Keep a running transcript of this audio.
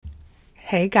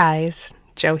Hey guys,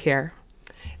 Joe here.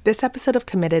 This episode of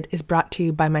Committed is brought to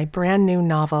you by my brand new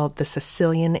novel, The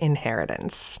Sicilian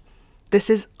Inheritance. This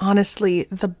is honestly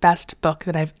the best book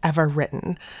that I've ever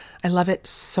written. I love it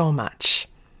so much.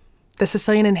 The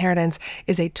Sicilian Inheritance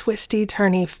is a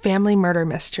twisty-turny family murder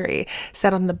mystery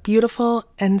set on the beautiful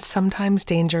and sometimes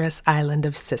dangerous island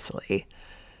of Sicily.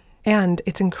 And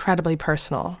it's incredibly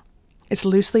personal. It's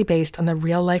loosely based on the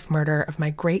real-life murder of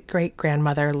my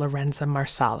great-great-grandmother, Lorenza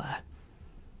Marsala.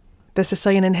 The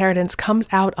Sicilian Inheritance comes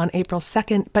out on April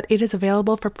 2nd, but it is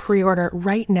available for pre-order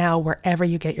right now wherever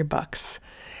you get your books.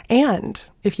 And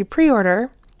if you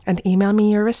pre-order and email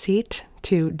me your receipt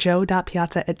to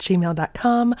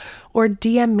joe.piazza@gmail.com or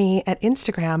DM me at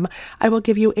Instagram, I will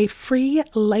give you a free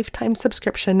lifetime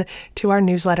subscription to our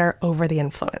newsletter, Over the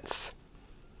Influence.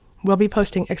 We'll be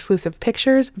posting exclusive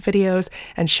pictures, videos,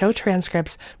 and show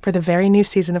transcripts for the very new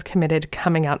season of Committed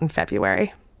coming out in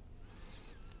February.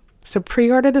 So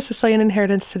pre-order The Sicilian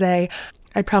Inheritance today.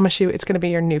 I promise you it's going to be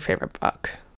your new favorite book.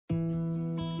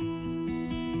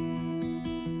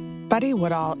 Buddy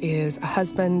Woodall is a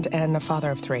husband and a father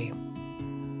of 3.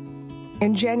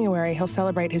 In January, he'll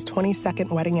celebrate his 22nd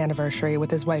wedding anniversary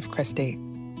with his wife, Christy.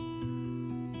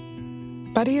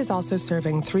 Buddy is also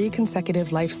serving 3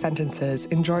 consecutive life sentences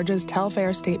in Georgia's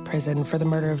Telfair State Prison for the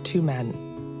murder of 2 men.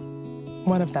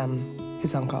 One of them,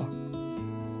 his uncle.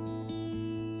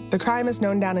 The crime is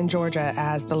known down in Georgia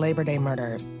as the Labor Day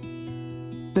murders.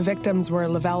 The victims were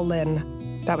Lavelle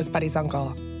Lynn, that was Buddy's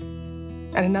uncle,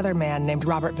 and another man named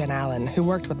Robert Van Allen, who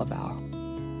worked with Lavelle.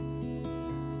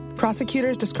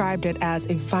 Prosecutors described it as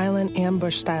a violent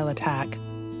ambush-style attack.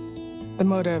 The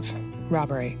motive,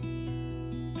 robbery.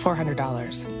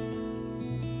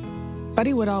 $400.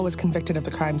 Buddy Woodall was convicted of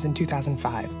the crimes in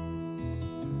 2005.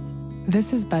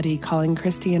 This is Buddy calling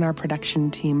Christy and our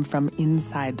production team from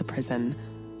inside the prison.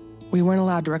 We weren't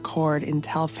allowed to record in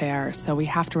Telfair, so we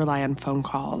have to rely on phone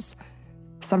calls.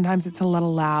 Sometimes it's a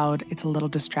little loud, it's a little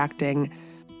distracting,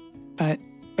 but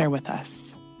bear with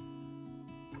us.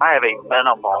 I have a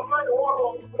minimum of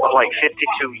like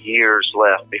 52 years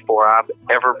left before I've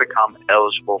ever become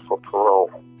eligible for parole.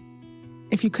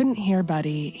 If you couldn't hear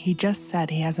Buddy, he just said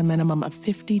he has a minimum of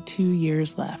 52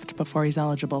 years left before he's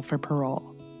eligible for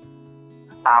parole.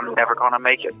 I'm never going to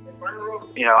make it.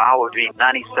 I would be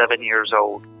 97 years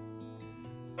old.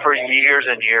 For years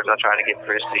and years, I tried to get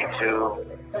Christy to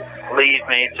leave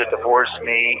me, to divorce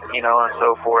me, and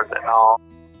so forth and all.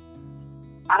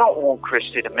 I don't want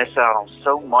Christy to miss out on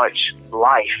so much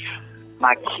life.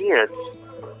 My kids,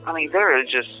 there is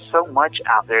just so much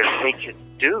out there that they could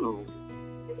do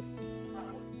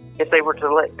if they were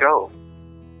to let go.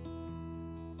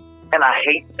 And I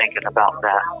hate thinking about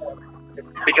that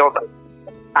because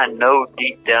I know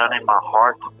deep down in my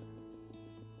heart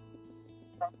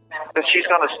that she's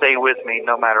going to stay with me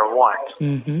no matter what.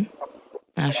 Mm-hmm.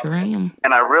 I sure am.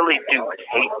 And I really do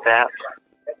hate that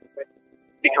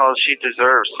because she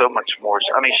deserves so much more.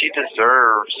 She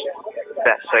deserves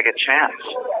that second chance.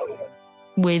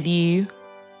 With you?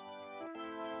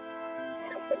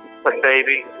 But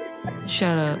baby,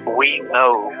 shut up. We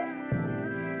know.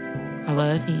 I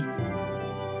love you.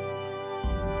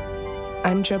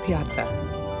 I'm Joe Piazza.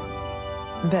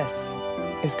 This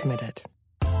is Committed.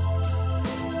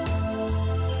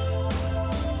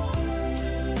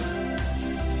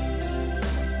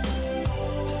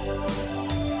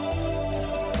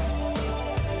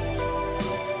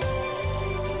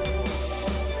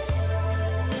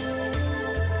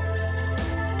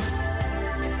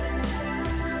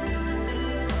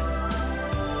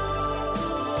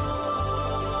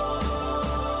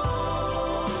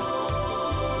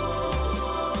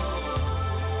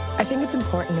 I think it's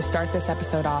important to start this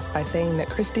episode off by saying that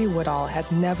Christy Woodall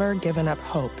has never given up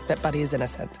hope that Buddy is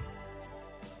innocent.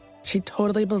 She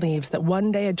totally believes that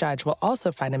one day a judge will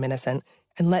also find him innocent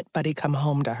and let Buddy come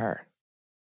home to her.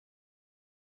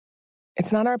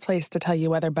 It's not our place to tell you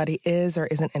whether Buddy is or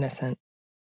isn't innocent.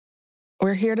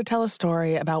 We're here to tell a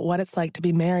story about what it's like to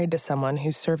be married to someone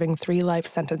who's serving 3 life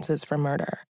sentences for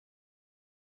murder.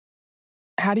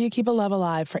 How do you keep a love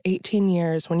alive for 18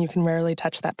 years when you can rarely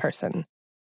touch that person?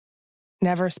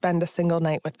 Never spend a single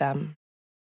night with them.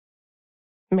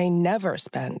 May never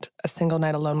spend a single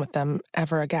night alone with them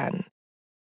ever again.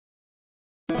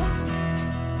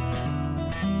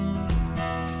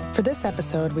 For this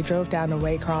episode, we drove down to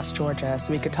Waycross, Georgia,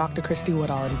 so we could talk to Christy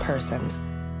Woodall in person.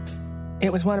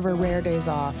 It was one of her rare days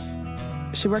off.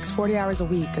 She works 40 hours a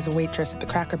week as a waitress at the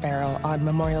Cracker Barrel on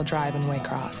Memorial Drive in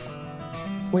Waycross.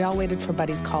 We all waited for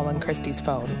Buddy's call on Christy's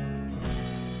phone.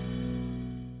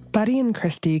 Buddy and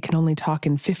Christy can only talk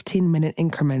in 15-minute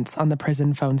increments on the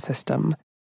prison phone system.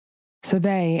 So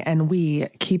they and we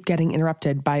keep getting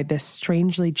interrupted by this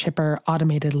strangely chipper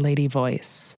automated lady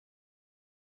voice.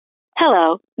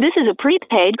 Hello, this is a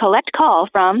prepaid collect call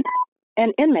from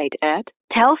an inmate at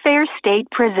Telfair State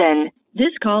Prison.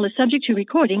 This call is subject to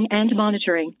recording and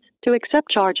monitoring. To accept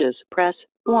charges, press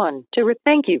 1.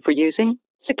 Thank you for using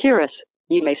Securus.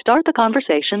 You may start the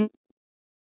conversation.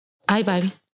 Hey,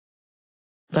 baby.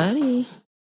 Buddy.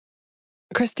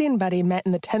 Christy and Buddy met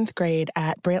in the 10th grade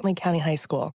at Brantley County High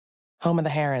School, home of the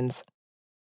Herons.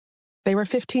 They were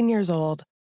 15 years old.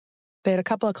 They had a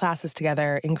couple of classes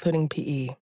together, including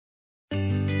PE.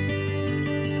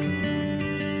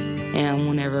 And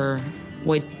whenever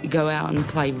we'd go out and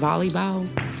play volleyball,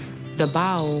 the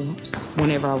ball,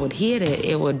 whenever I would hit it,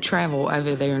 it would travel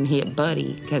over there and hit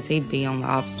Buddy because he'd be on the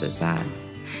opposite side.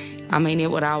 I mean, it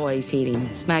would always hit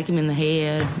him, smack him in the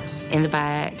head, in the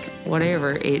back,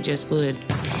 whatever, it just would.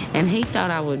 And he thought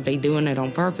I would be doing it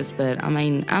on purpose, but I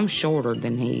mean, I'm shorter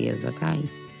than he is, okay?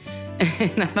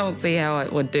 And I don't see how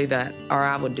it would do that, or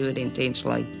I would do it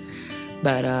intentionally.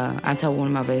 But I told one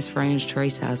of my best friends,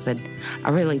 Teresa, I said, I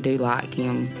really do like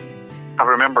him. I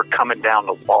remember coming down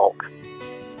the walk,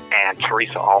 and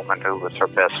Teresa Altman, who was her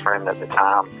best friend at the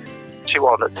time, she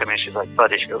walked up to me and she's like,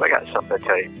 Buddy, she goes, I got something to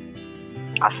tell you.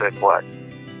 I said, what?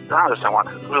 I know someone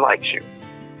who likes you.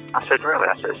 I said, really?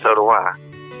 I said, so do I.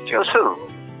 She goes, who?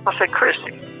 I said,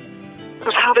 Christy. She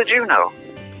goes, how did you know?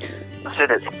 I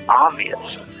said, it's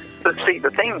obvious. But see,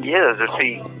 the thing is,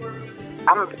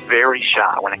 I'm very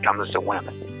shy when it comes to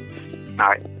women. All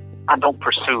right? I don't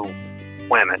pursue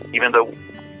women, even though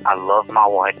I love my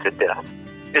wife to death.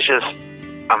 It's just,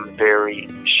 I'm very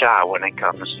shy when it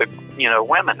comes to,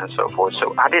 women and so forth.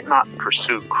 So I did not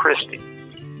pursue Christy.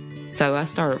 So I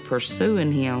started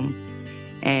pursuing him,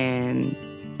 and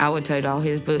I would take all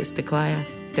his books to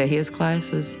his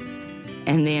classes,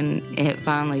 and then it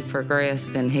finally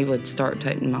progressed, and he would start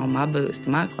taking all my books to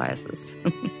my classes.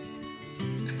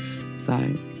 So,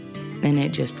 and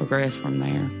it just progressed from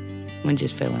there. We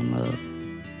just fell in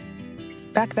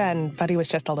love. Back then, Buddy was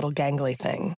just a little gangly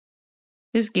thing.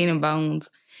 His skin and bones.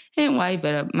 He didn't weigh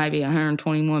but maybe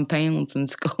 121 pounds in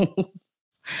school.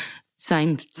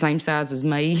 Same size as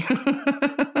me.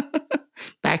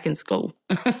 Back in school.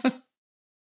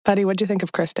 Buddy, what'd you think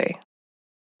of Christy?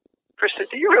 Christy,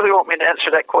 do you really want me to answer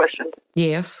that question?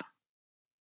 Yes.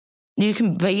 You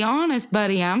can be honest,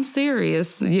 buddy. I'm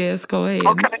serious. Yes, go ahead.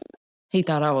 Okay. He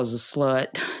thought I was a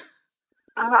slut.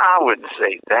 I wouldn't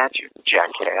say that, you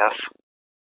jackass.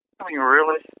 I mean,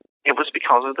 really? It was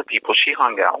because of the people she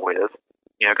hung out with,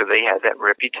 because they had that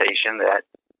reputation that,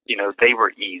 they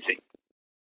were easy.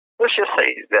 Let's just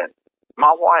say that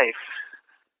my wife,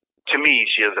 to me,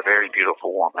 she is a very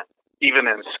beautiful woman. Even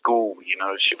in school,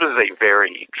 she was a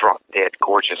very drop-dead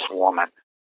gorgeous woman.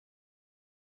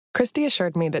 Christy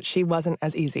assured me that she wasn't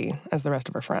as easy as the rest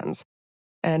of her friends,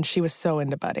 and she was so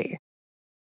into Buddy.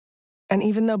 And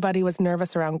even though Buddy was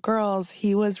nervous around girls,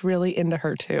 he was really into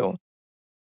her too.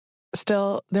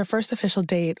 Still, their first official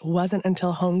date wasn't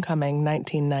until homecoming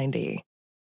 1990.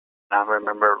 I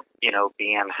remember,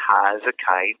 being high as a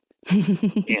kite,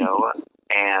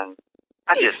 and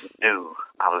I just knew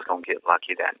I was going to get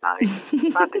lucky that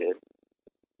night. I did.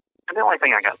 And the only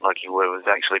thing I got lucky with was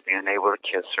actually being able to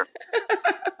kiss her.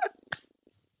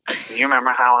 Do you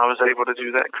remember how I was able to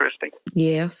do that, Christy?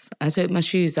 Yes. I took my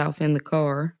shoes off in the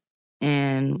car,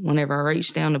 and whenever I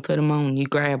reached down to put them on, you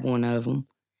grabbed one of them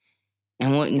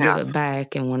and wouldn't give it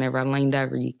back, and whenever I leaned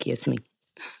over, you kissed me.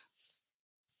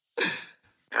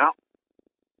 Yeah.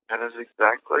 That is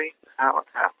exactly how it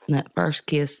happened. That first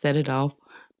kiss set it off.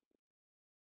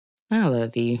 I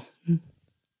love you.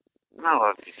 I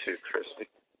love you too, Christy.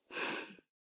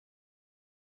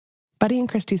 Buddy and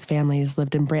Christy's families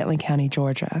lived in Brantley County,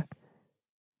 Georgia.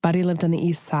 Buddy lived on the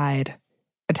east side,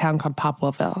 a town called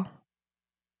Popwellville.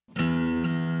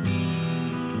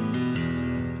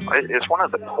 It's one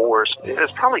of the poorest,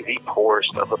 it's probably the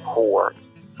poorest of the poor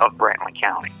of Brantley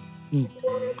County.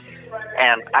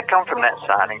 And I come from that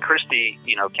side, and Christy,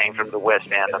 came from the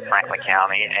west end of Franklin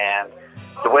County, and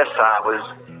the west side was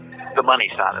the money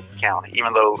side of the county,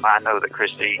 even though I know that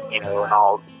Christy, and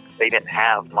all, they didn't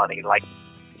have money like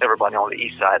everybody on the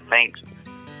east side thinks,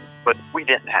 but we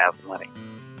didn't have money.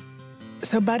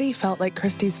 So Buddy felt like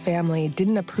Christy's family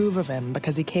didn't approve of him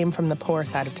because he came from the poor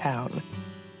side of town.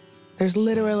 There's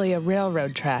literally a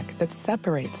railroad track that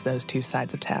separates those two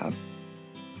sides of town.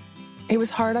 It was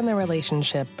hard on their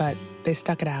relationship, but they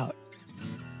stuck it out.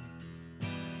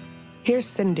 Here's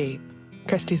Cindy,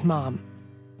 Christy's mom.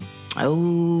 Oh,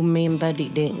 me and Buddy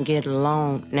didn't get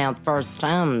along. Now, the first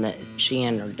time that she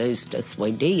introduced us,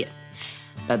 we did.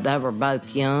 But they were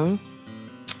both young,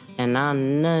 And I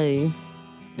knew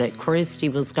that Christy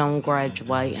was going to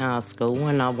graduate high school,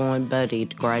 and I wanted Buddy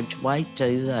to graduate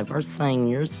too. They were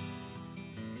seniors.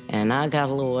 And I got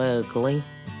a little ugly,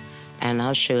 and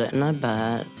I shouldn't have,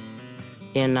 but,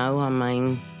 you know, I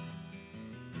mean,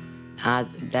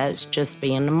 that's just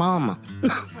being a mama.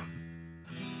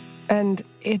 And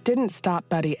it didn't stop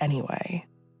Buddy anyway.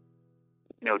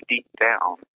 You know, deep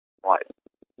down,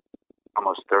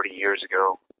 almost 30 years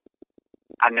ago,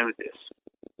 I knew this.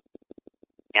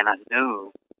 And I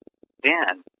knew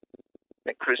then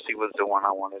that Christy was the one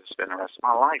I wanted to spend the rest of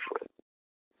my life with.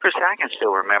 Christy, I can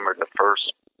still remember the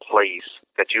first place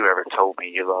that you ever told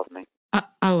me you loved me. I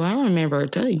remember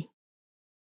it too. You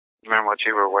remember what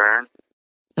you were wearing?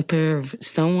 A pair of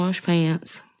Stonewash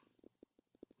pants.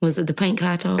 Was it the pink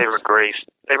high tops? They were gray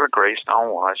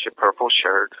Stonewash, a purple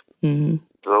shirt,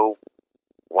 little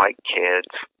white kids.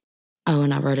 Oh,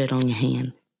 and I wrote it on your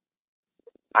hand.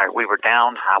 All right, we were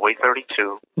down Highway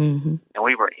 32, Mm-hmm. and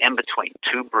we were in between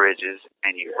two bridges,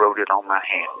 and you wrote it on my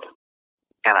hand.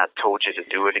 And I told you to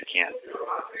do it again.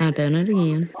 I done it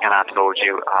again. And I told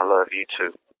you I love you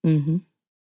too. Mm-hmm.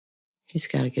 He's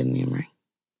got a good memory.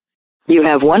 You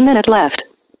have 1 minute left.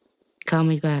 Call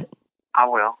me back. I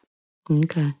will.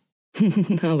 Okay.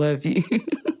 I love you.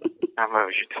 I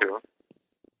love you too.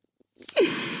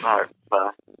 All right,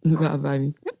 bye. Bye,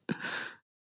 baby.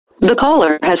 The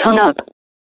caller has hung up.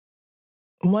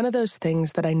 One of those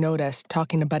things that I noticed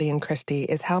talking to Buddy and Christy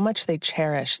is how much they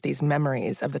cherish these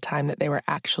memories of the time that they were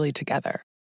actually together.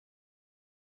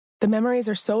 The memories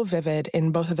are so vivid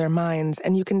in both of their minds,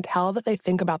 and you can tell that they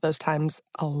think about those times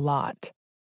a lot.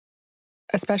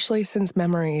 Especially since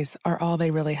memories are all they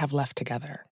really have left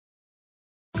together.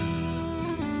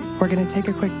 We're going to take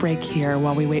a quick break here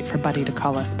while we wait for Buddy to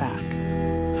call us back.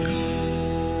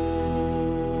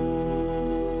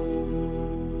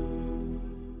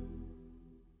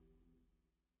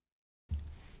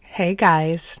 Hey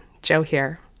guys, Joe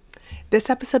here. This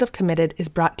episode of Committed is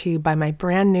brought to you by my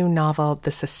brand new novel,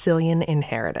 The Sicilian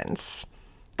Inheritance.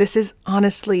 This is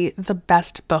honestly the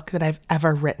best book that I've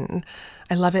ever written.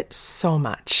 I love it so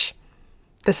much.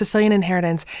 The Sicilian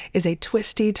Inheritance is a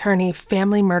twisty-turny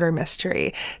family murder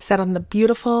mystery set on the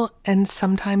beautiful and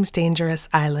sometimes dangerous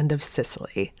island of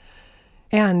Sicily.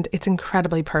 And it's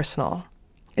incredibly personal.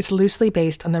 It's loosely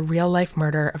based on the real-life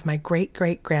murder of my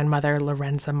great-great-grandmother,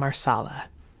 Lorenza Marsala.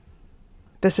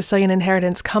 The Sicilian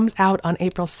Inheritance comes out on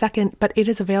April 2nd, but it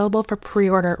is available for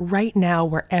pre-order right now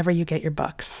wherever you get your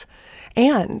books.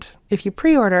 And if you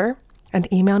pre-order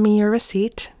and email me your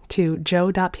receipt to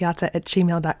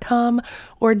joe.piazza@gmail.com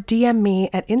or DM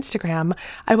me at Instagram,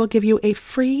 I will give you a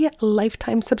free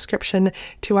lifetime subscription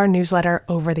to our newsletter,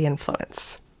 Over the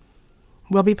Influence.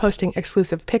 We'll be posting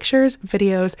exclusive pictures,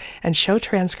 videos, and show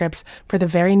transcripts for the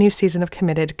very new season of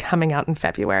Committed coming out in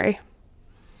February.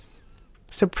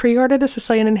 So pre-order The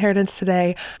Sicilian Inheritance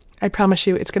today. I promise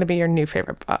you it's going to be your new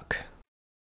favorite book.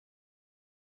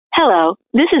 Hello,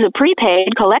 this is a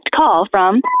prepaid collect call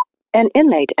from an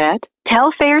inmate at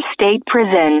Telfair State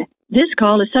Prison. This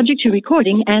call is subject to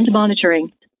recording and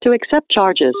monitoring. To accept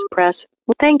charges, press.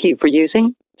 Thank you for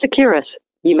using Securus.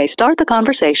 You may start the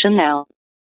conversation now.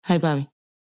 Hey, Bobby.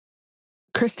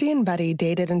 Christy and Buddy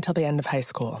dated until the end of high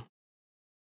school.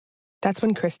 That's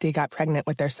when Christy got pregnant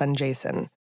with their son Jason,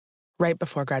 right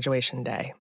before graduation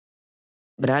day.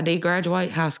 But I did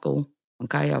graduate high school.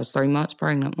 Okay, I was 3 months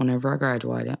pregnant whenever I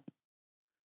graduated.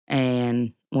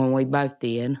 And when we both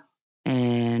did.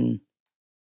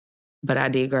 But I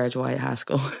did graduate high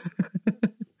school.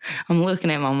 I'm looking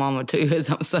at my mama too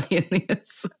as I'm saying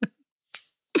this.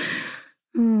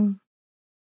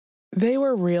 They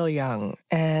were real young,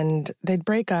 and they'd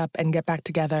break up and get back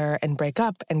together and break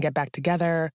up and get back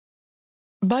together.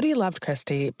 Buddy loved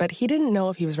Christy, but he didn't know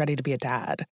if he was ready to be a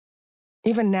dad.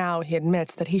 Even now, he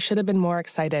admits that he should have been more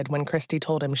excited when Christy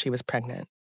told him she was pregnant.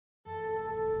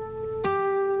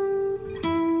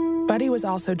 Buddy was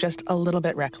also just a little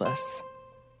bit reckless.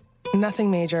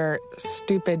 Nothing major,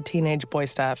 stupid teenage boy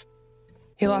stuff.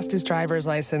 He lost his driver's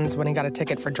license when he got a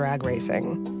ticket for drag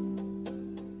racing.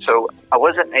 So I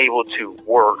wasn't able to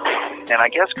work, and I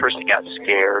guess Christy got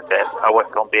scared that I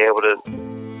wasn't going to be able to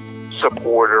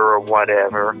support her or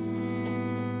whatever.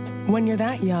 When you're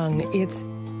that young, it's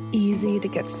easy to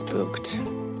get spooked.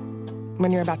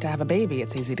 When you're about to have a baby,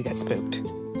 it's easy to get spooked.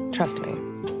 Trust me.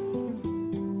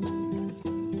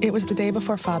 It was the day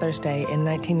before Father's Day in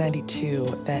 1992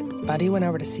 that Buddy went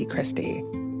over to see Christy,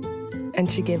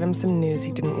 and she gave him some news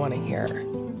he didn't want to hear.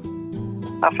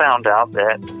 I found out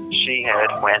that she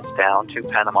had went down to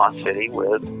Panama City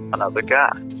with another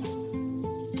guy.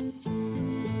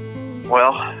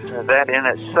 Well, that in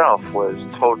itself was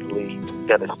totally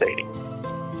devastating.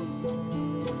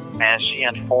 And she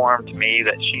informed me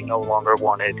that she no longer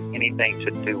wanted anything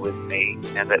to do with me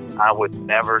and that I would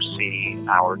never see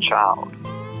our child.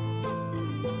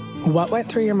 What went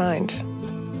through your mind?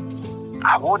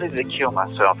 I wanted to kill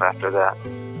myself after that.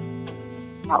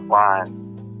 Not lying.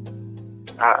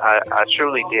 I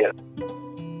truly did.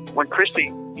 When Christy,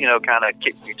 kind of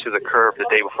kicked me to the curb the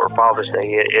day before Father's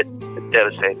Day, it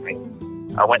devastated me.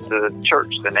 I went to the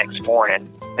church the next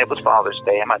morning. It was Father's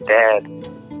Day, and my dad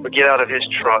would get out of his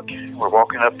truck. We're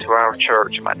walking up to our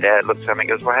church, and my dad looks at me and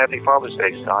goes, "Well, happy Father's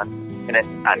Day, son." And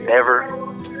I never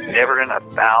in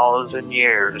 1,000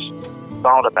 years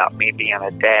thought about me being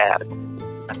a dad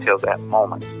until that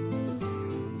moment.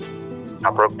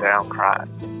 I broke down crying.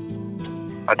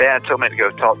 My dad told me to go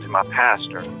talk to my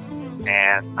pastor,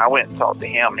 and I went and talked to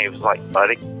him, and he was like,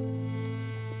 "Buddy,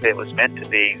 it was meant to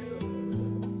be,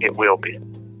 it will be."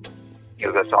 He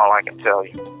goes, "That's all I can tell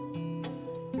you."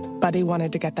 Buddy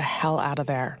wanted to get the hell out of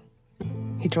there.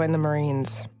 He joined the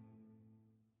Marines.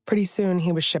 Pretty soon,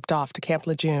 he was shipped off to Camp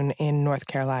Lejeune in North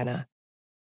Carolina.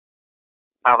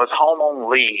 I was home on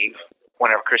leave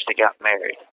whenever Christy got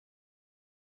married.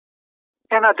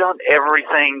 And I'd done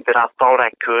everything that I thought I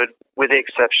could, with the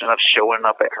exception of showing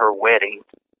up at her wedding,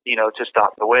 to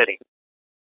stop the wedding.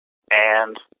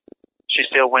 And she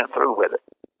still went through with it.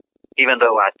 Even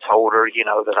though I told her,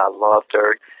 that I loved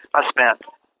her.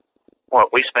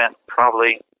 We spent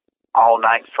probably all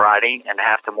night Friday and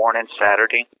half the morning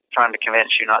Saturday trying to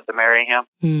convince you not to marry him.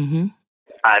 Mm-hmm.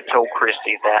 I told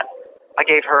Christy that I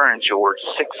gave her and George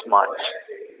 6 months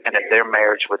and that their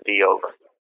marriage would be over.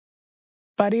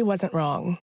 Buddy wasn't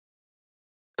wrong.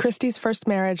 Christy's first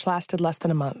marriage lasted less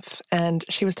than a month, and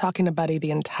she was talking to Buddy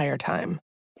the entire time.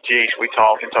 Geez, we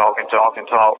talk and talk and talk and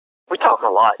talk. We talked a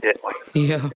lot, didn't we?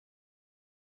 Yeah.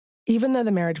 Even though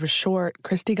the marriage was short,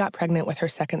 Christy got pregnant with her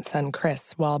second son,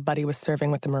 Chris, while Buddy was serving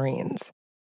with the Marines.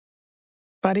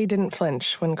 Buddy didn't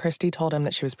flinch when Christy told him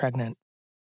that she was pregnant.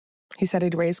 He said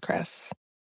he'd raise Chris.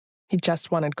 He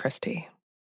just wanted Christy.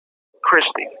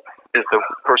 Christy is the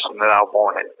person that I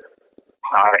wanted.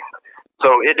 All right.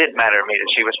 So it didn't matter to me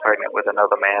that she was pregnant with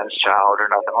another man's child or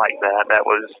nothing like that. That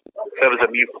was a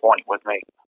moot point with me.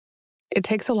 It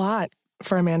takes a lot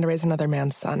for a man to raise another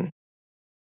man's son.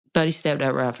 Buddy stepped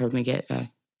up right from the get-go.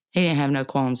 He didn't have no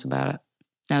qualms about it.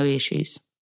 No issues.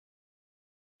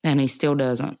 And he still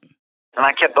doesn't. And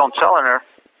I kept on telling her,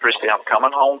 "Christy, I'm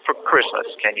coming home for Christmas.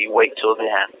 Can you wait till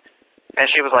then?" And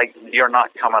she was like, "You're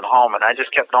not coming home." And I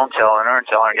just kept on telling her,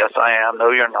 "Yes, I am.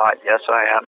 No, you're not. Yes, I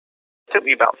am." It took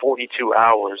me about 42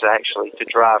 hours, actually, to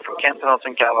drive from Camp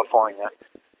Pendleton, California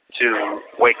to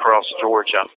Waycross,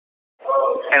 Georgia.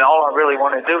 And all I really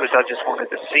wanted to do is I just wanted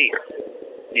to see her,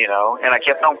 And I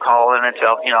kept on calling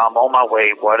until, I'm on my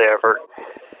way, whatever.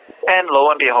 And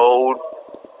lo and behold,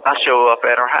 I show up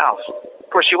at her house. Of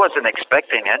course, she wasn't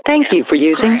expecting it. Thank you for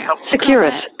using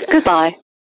Securus. Goodbye.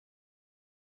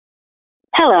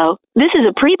 Hello, this is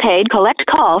a prepaid collect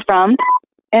call from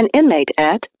an inmate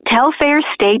at Telfair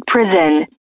State Prison.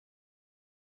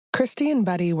 Christy and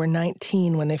Buddy were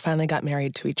 19 when they finally got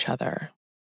married to each other.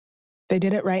 They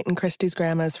did it right in Christy's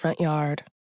grandma's front yard.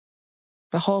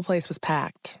 The whole place was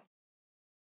packed.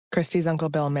 Christy's Uncle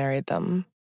Bill married them.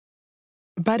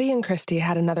 Buddy and Christy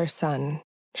had another son,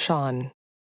 Sean,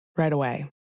 right away.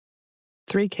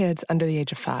 3 kids under the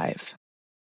age of 5.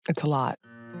 It's a lot.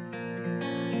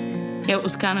 It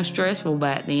was kind of stressful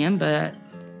back then, but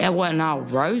it wasn't all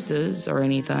roses or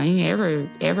anything.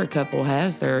 Every couple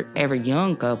every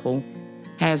young couple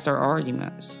has their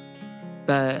arguments.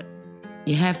 But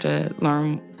you have to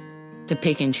learn to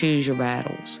pick and choose your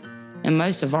battles. And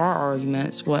most of our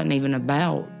arguments wasn't even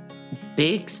about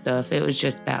big stuff. It was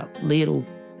just about little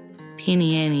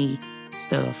penny-ante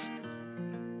stuff.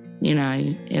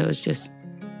 It was just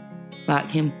like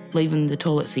him leaving the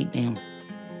toilet seat down.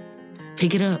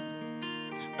 Pick it up.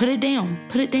 Put it down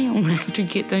after you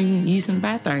get done using the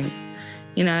bathroom,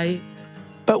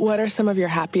 But what are some of your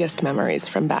happiest memories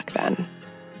from back then?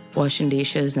 Washing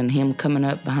dishes and him coming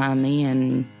up behind me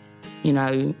and,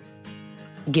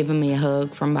 giving me a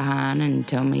hug from behind and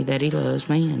telling me that he loves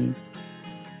me and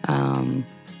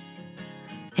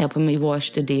helping me wash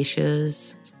the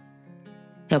dishes,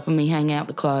 helping me hang out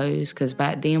the clothes, because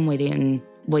back then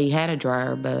we had a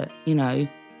dryer, but, we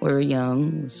were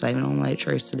young, saving on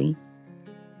electricity.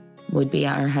 We'd be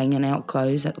out there hanging out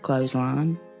clothes at the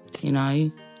clothesline,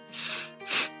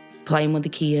 playing with the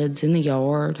kids in the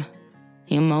yard,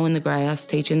 him mowing the grass,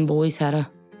 teaching the boys how to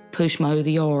push mow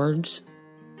the yards,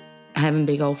 having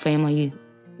big old family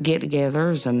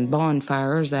get-togethers and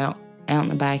bonfires out in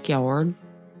the backyard.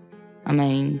 I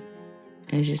mean,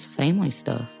 it's just family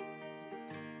stuff.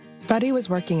 Buddy was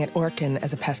working at Orkin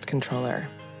as a pest controller.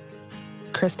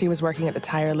 Christy was working at the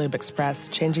Tire Lube Express,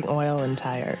 changing oil and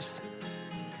tires.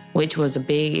 Which was a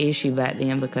big issue back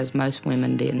then because most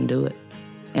women didn't do it.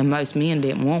 And most men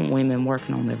didn't want women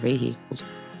working on their vehicles.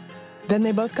 Then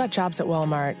they both got jobs at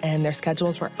Walmart, and their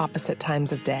schedules were opposite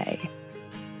times of day.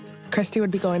 Christy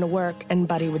would be going to work, and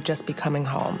Buddy would just be coming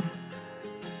home.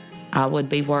 I would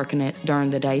be working it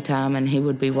during the daytime, and he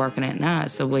would be working at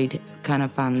night, so we'd kind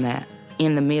of find that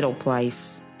in the middle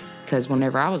place, because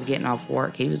whenever I was getting off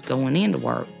work, he was going into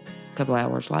work a couple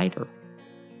hours later.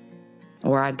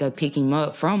 Or I'd go pick him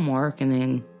up from work and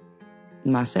then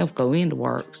myself go into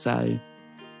work. So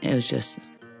it was just,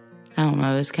 I don't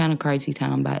know, it's kind of crazy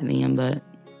time back then, but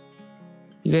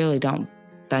you really don't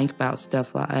think about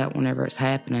stuff like that whenever it's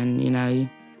happening, you know.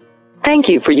 Thank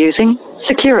you for using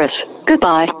Securus.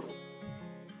 Goodbye.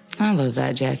 I love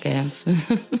that jackass.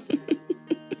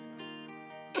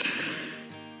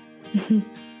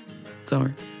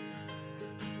 Sorry.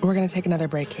 We're going to take another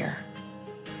break here.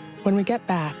 When we get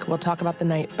back, we'll talk about the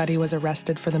night Buddy was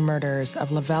arrested for the murders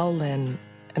of Lavelle Lynn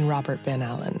and Robert Van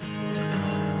Allen.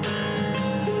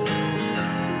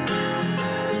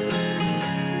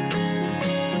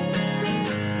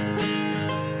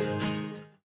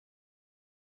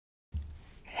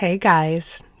 Hey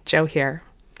guys, Joe here.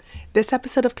 This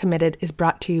episode of Committed is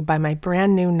brought to you by my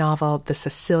brand new novel, The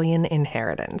Sicilian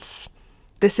Inheritance.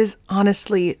 This is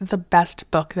honestly the best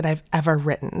book that I've ever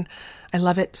written. I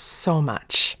love it so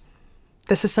much.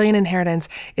 The Sicilian Inheritance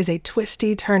is a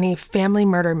twisty-turny family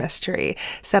murder mystery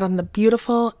set on the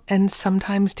beautiful and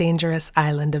sometimes dangerous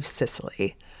island of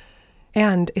Sicily.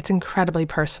 And it's incredibly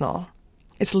personal.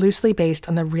 It's loosely based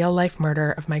on the real-life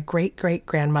murder of my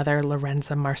great-great-grandmother,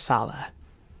 Lorenza Marsala.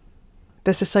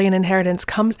 The Sicilian Inheritance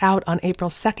comes out on April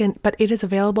 2nd, but it is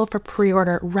available for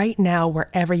pre-order right now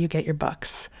wherever you get your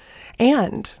books.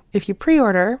 And if you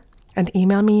pre-order and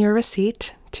email me your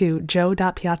receipt to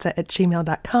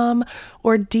joe.piazza@gmail.com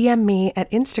or DM me at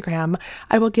Instagram,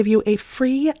 I will give you a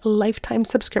free lifetime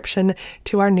subscription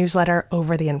to our newsletter,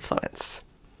 Over the Influence.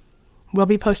 We'll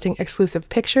be posting exclusive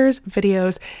pictures,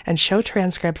 videos, and show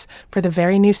transcripts for the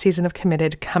very new season of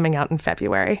Committed coming out in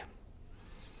February.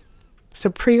 So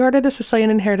pre-order The Sicilian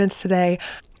Inheritance today.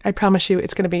 I promise you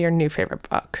it's going to be your new favorite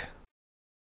book.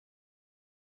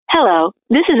 Hello,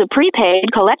 this is a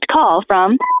prepaid collect call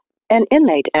from an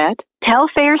inmate at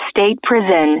Telfair State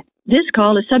Prison. This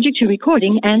call is subject to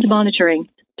recording and monitoring.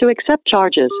 To accept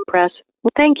charges, press.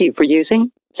 Thank you for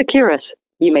using Securus.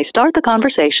 You may start the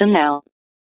conversation now.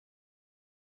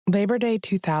 Labor Day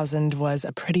 2000 was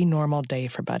a pretty normal day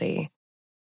for Buddy.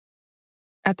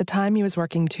 At the time, he was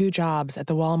working 2 jobs at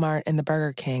the Walmart and the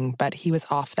Burger King, but he was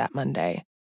off that Monday.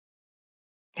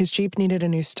 His Jeep needed a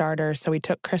new starter, so he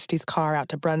took Christy's car out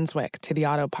to Brunswick to the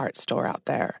auto parts store out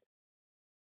there.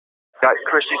 Got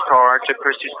Christy's car, took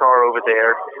Christy's car over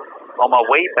there. On my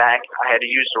way back, I had to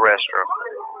use the restroom.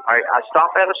 All right, I stop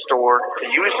at a store to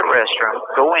use the restroom,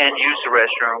 go in, use the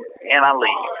restroom, and I leave.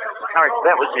 All right,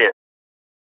 that was it.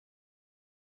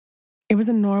 It was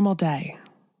a normal day,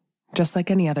 just like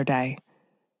any other day.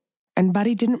 And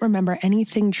Buddy didn't remember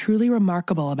anything truly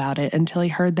remarkable about it until he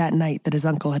heard that night that his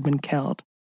uncle had been killed.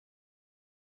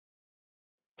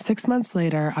 6 months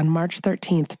later, on March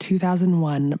 13th,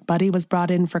 2001, Buddy was brought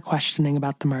in for questioning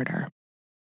about the murder.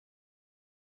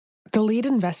 The lead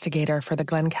investigator for the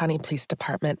Glenn County Police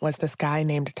Department was this guy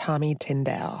named Tommy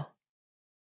Tyndale.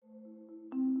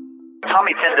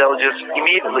 Tommy Tyndale just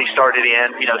immediately started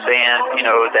in, saying,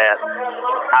 that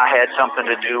I had something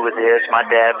to do with this. My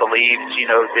dad believes, this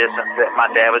and that. My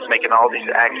dad was making all these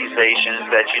accusations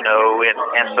that,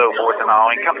 and so forth and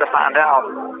all. And come to find out,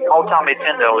 all Tommy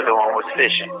Tyndale was doing was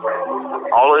fishing.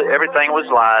 Everything was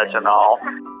lies and all.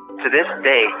 To this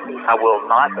day, I will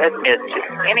not admit to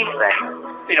anything,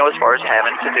 as far as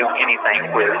having to do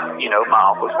anything with, my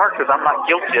uncle's murder, because I'm not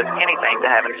guilty of anything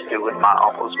having to do with my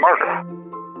uncle's murder.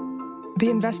 The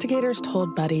investigators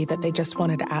told Buddy that they just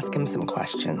wanted to ask him some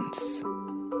questions.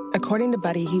 According to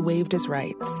Buddy, he waived his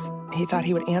rights. He thought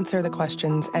he would answer the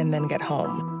questions and then get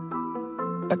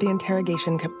home. But the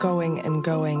interrogation kept going,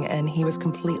 and he was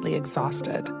completely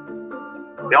exhausted.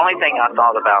 The only thing I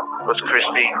thought about was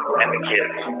Christy and the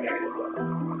kids.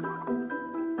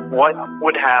 What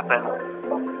would happen?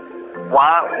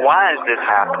 Why is this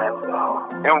happening?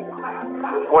 And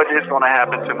what is going to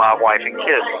happen to my wife and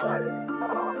kids?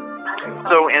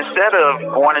 So instead of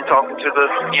going and talking to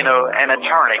an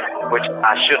attorney, which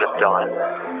I should have done,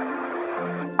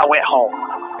 I went home.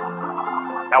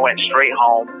 I went straight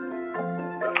home,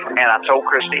 and I told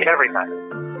Christy everything.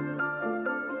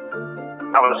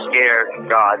 I was scared.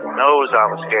 God knows I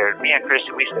was scared. Me and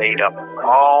Christy, we stayed up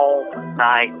all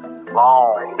night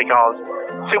long because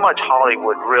too much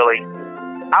Hollywood really.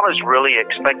 I was really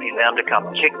expecting them to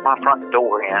come kick my front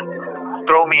door in,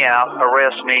 throw me out,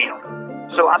 arrest me.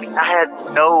 So, I mean, I had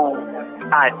no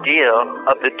idea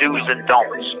of the do's and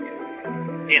don'ts.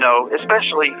 You know,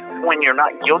 especially when you're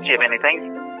not guilty of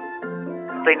anything.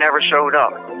 They never showed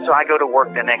up. So I go to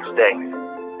work the next day.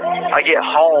 I get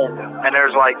home, and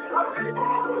there's like 8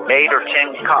 or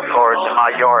 10 cop cars in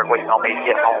my yard waiting on me to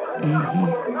get home.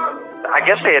 I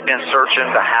guess they had been searching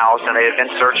the house, and they had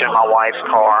been searching my wife's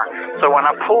car. So when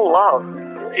I pull up,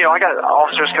 you know, I got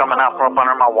officers coming out from up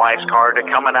under my wife's car. They're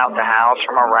coming out the house,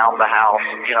 from around the house,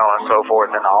 you know, and so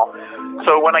forth and all.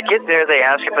 So when I get there, they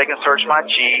ask if they can search my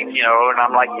Jeep, you know, and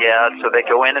I'm like, yeah. So they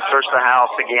go in and search the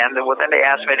house again. Well, then they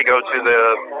asked me to go to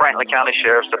the Franklin County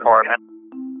Sheriff's Department.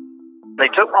 They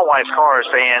took my wife's car,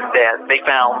 saying that they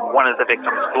found one of the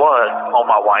victims' blood on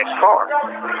my wife's car.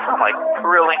 I'm like,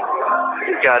 really?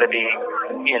 You've got to be,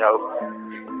 you know,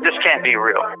 this can't be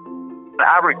real.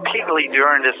 I repeatedly,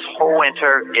 during this whole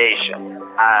interrogation,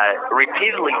 I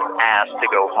repeatedly asked to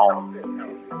go home.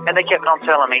 And they kept on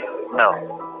telling me, no,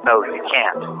 you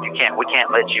can't, we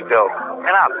can't let you go. And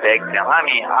I begged them. I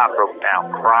mean, I broke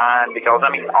down crying because, I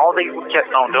mean, all they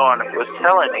kept on doing was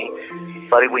telling me,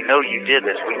 buddy, we know you did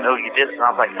this. We know you did this. And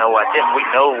I was like, no, I didn't. We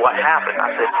know what happened.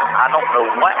 I said, I don't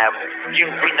know what happened.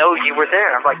 We know you were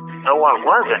there. I'm like, no, I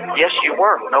wasn't. Yes, you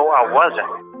were. No, I wasn't.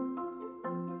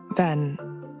 Then,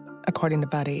 according to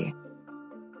Buddy,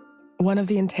 one of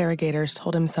the interrogators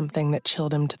told him something that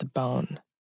chilled him to the bone.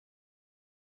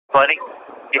 Buddy,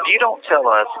 if you don't tell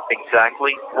us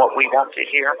exactly what we want to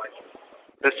hear,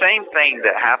 the same thing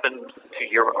that happened to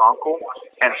your uncle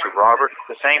and to Robert,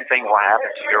 the same thing will happen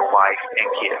to your wife and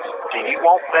kids. Do you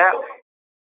want that?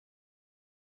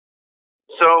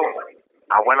 So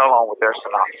I went along with their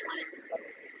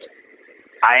synopsis.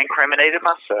 I incriminated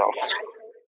myself.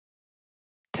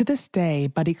 To this day,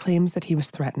 Buddy claims that he was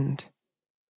threatened,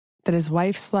 that his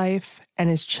wife's life and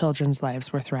his children's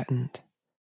lives were threatened.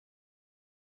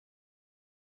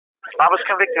 I was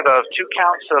convicted of 2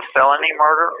 counts of felony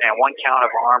murder and 1 count of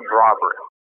armed robbery.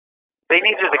 They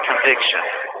needed a conviction,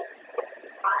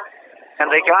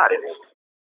 and they got it.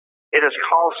 It has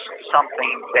caused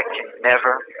something that can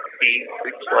never be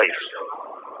replaced.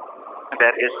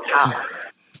 That is time.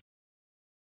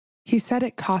 He said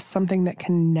it cost something that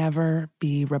can never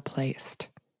be replaced.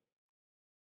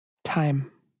 Time.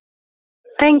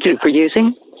 Thank you for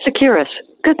using Securus.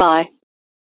 Goodbye.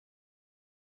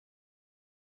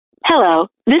 Hello,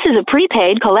 this is a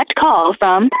prepaid collect call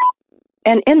from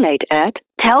an inmate at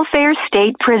Telfair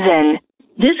State Prison.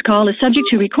 This call is subject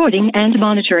to recording and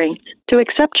monitoring. To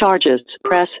accept charges,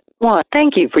 press 1.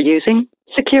 Thank you for using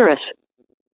Securus.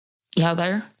 Y'all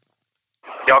there?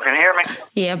 Y'all can hear me?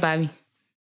 Yeah, baby.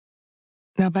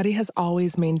 Now, Buddy has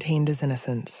always maintained his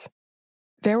innocence.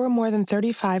 There were more than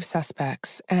 35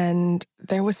 suspects, and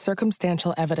there was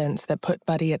circumstantial evidence that put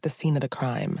Buddy at the scene of the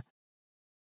crime.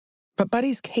 But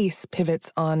Buddy's case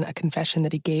pivots on a confession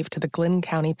that he gave to the Glynn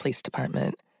County Police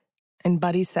Department, and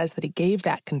Buddy says that he gave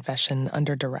that confession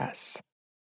under duress.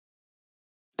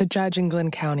 The judge in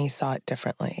Glynn County saw it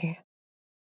differently.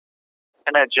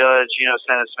 And that judge,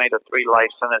 sentenced me to 3 life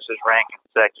sentences ran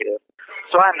consecutive.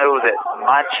 So I know that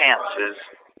my chances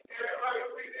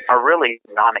are really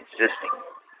non-existent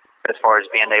as far as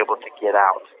being able to get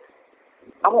out.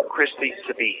 I want Christy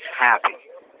to be happy.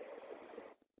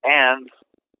 And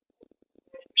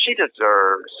she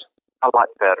deserves a lot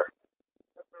better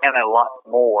and a lot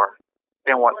more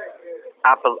than what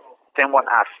I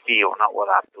feel, not what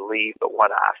I believe, but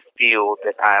what I feel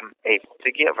that I'm able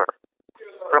to give her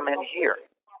from in here.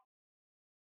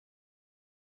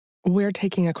 We're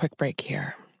taking a quick break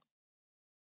here.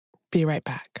 Be right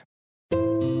back.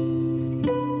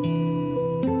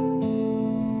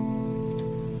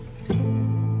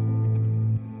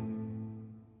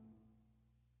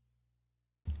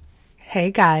 Hey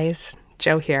guys,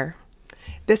 Joe here.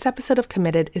 This episode of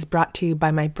Committed is brought to you by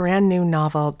my brand new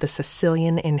novel, The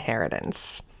Sicilian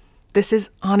Inheritance. This is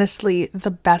honestly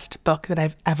the best book that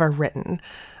I've ever written.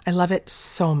 I love it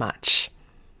so much.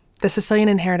 The Sicilian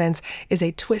Inheritance is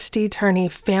a twisty-turny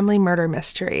family murder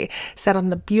mystery set on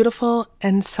the beautiful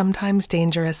and sometimes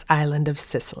dangerous island of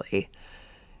Sicily.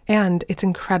 And it's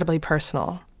incredibly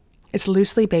personal. It's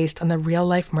loosely based on the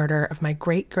real-life murder of my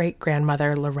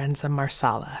great-great-grandmother, Lorenza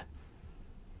Marsala.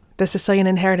 The Sicilian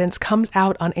Inheritance comes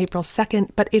out on April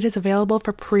 2nd, but it is available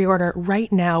for pre-order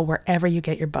right now wherever you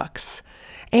get your books.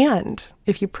 And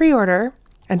if you pre-order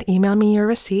and email me your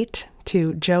receipt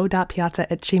to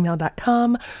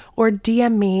joe.piazza@gmail.com or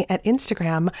DM me at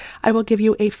Instagram, I will give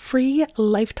you a free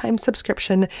lifetime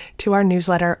subscription to our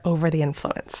newsletter, Over the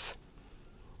Influence.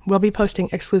 We'll be posting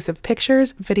exclusive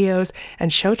pictures, videos,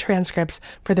 and show transcripts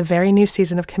for the very new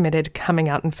season of Committed coming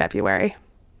out in February.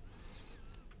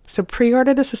 So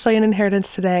pre-order The Sicilian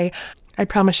Inheritance today. I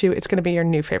promise you it's going to be your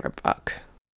new favorite book.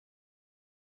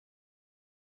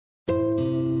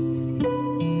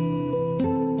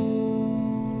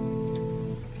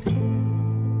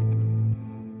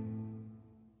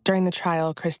 During the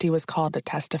trial, Christy was called to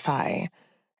testify,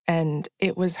 and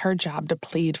it was her job to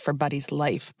plead for Buddy's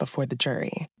life before the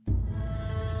jury.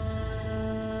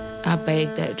 I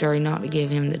begged that jury not to give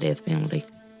him the death penalty.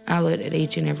 I looked at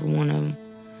each and every one of them.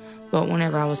 But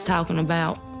whenever I was talking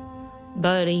about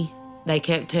Buddy, they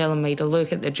kept telling me to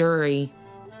look at the jury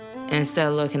instead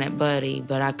of looking at Buddy.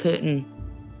 But I couldn't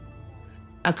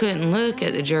look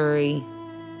at the jury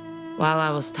while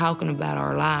I was talking about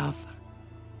our life.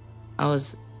 I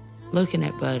was looking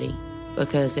at Buddy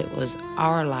because it was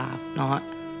our life, not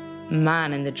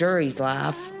mine and the jury's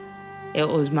life. It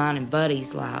was mine and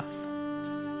Buddy's life.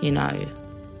 You know,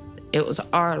 it was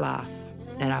our life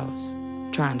that I was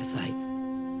trying to save.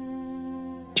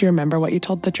 Do you remember what you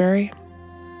told the jury?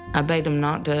 I begged them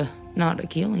not to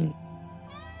kill him,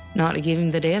 not to give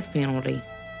him the death penalty,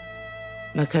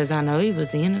 because I know he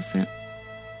was innocent.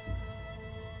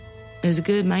 He was a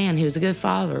good man. He was a good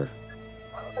father.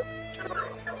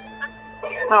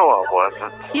 No, I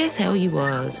wasn't. Yes, hell, he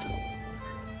was.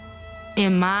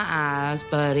 In my eyes,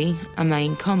 Buddy, I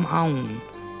mean, come on.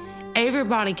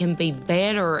 Everybody can be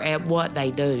better at what they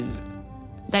do.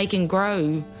 They can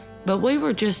grow, but we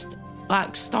were just,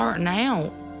 like, starting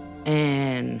out,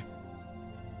 and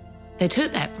they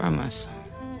took that from us.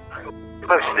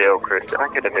 But still, Kristen, I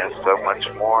could have been so much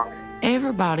more.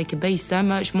 Everybody could be so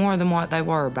much more than what they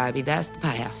were, baby. That's the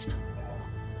past.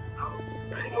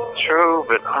 True,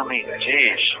 but I mean,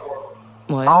 geez.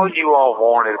 Well, All you all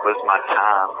wanted was my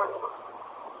time.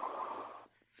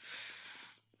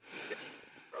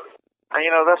 And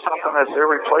you know, that's something that's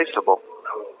irreplaceable.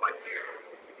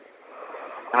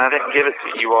 And I didn't give it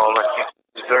to you all like you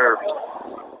deserved.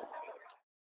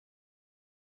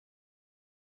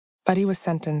 Buddy was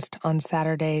sentenced on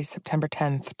Saturday, September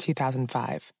 10th,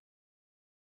 2005.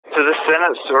 To the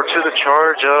sentence or to the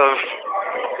charge of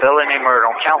felony murder.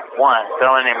 On count 1,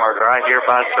 felony murder, I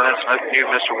hereby sentence you,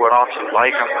 Mr. Woodall, to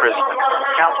life imprisonment.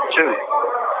 Count 2,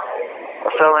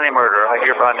 a felony murder, I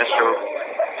hereby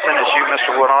sentence you,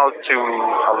 Mr. Woodall, to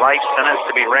a life sentence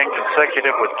to be ran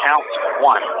consecutive with count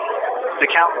 1. To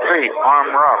count 3,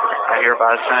 armed robbery, I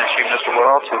hereby sentence you, Mr.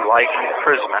 Woodall, to life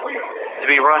imprisonment to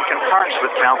be run concurrent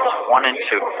with counts 1 and 2.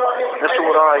 Mr.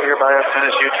 Woodall, I hereby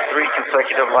sentence you to 3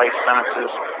 consecutive life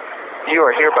sentences. You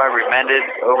are hereby remanded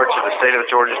over to the state of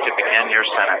Georgia to begin your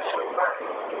sentence.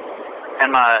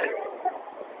 And my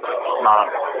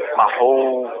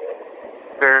whole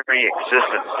very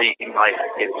existence seemed like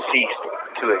it ceased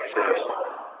to exist.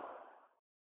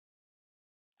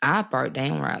 I broke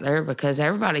down right there because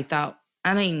everybody thought,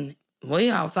 I mean, we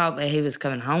all thought that he was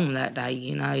coming home that day,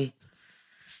 you know.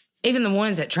 Even the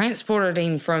ones that transported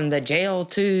him from the jail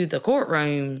to the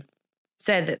courtroom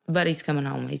said that, Buddy's coming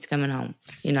home, he's coming home,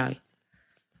 you know.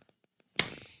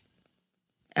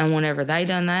 And whenever they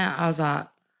done that, I was like,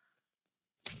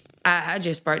 I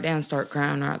just broke down and started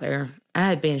crying right there. I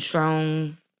had been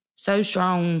strong, so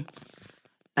strong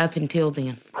up until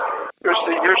then. You're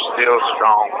still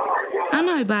strong. I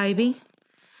know, baby.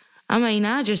 I mean,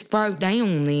 I just broke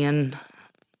down then.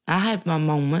 I had my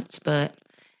moments, but,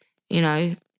 you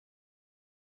know.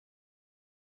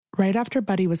 Right after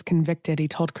Buddy was convicted, he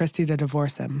told Christy to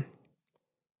divorce him.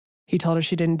 He told her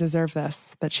she didn't deserve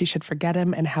this, that she should forget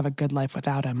him and have a good life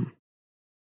without him.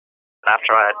 I've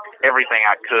tried everything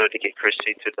I could to get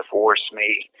Christy to divorce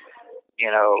me.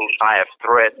 You know, I have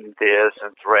threatened this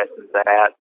and threatened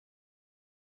that.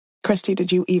 Christy,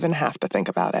 did you even have to think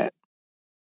about it?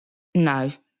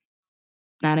 No.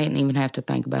 I didn't even have to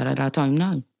think about it. I told him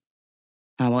no.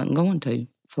 I wasn't going to,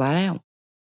 flat out.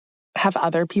 Have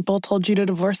other people told you to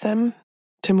divorce him,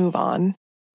 to move on?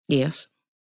 Yes.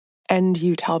 And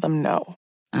you tell them no?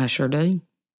 I sure do.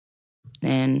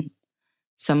 And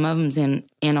some of them's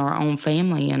in our own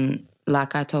family, and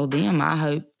like I told them,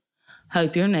 I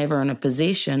hope you're never in a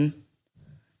position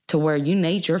to where you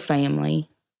need your family,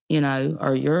 you know,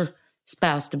 or your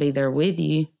spouse to be there with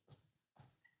you,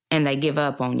 and they give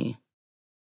up on you.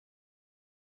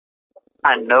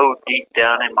 I know deep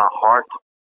down in my heart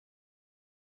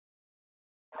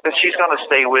that she's going to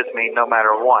stay with me no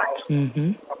matter what.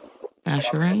 Mm-hmm. I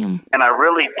sure am. And I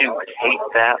really do hate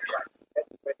that.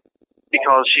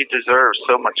 because she deserves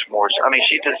so much more. I mean,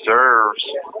 she deserves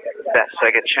that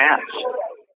second chance.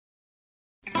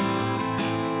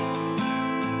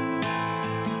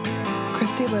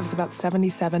 Christy lives about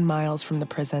 77 miles from the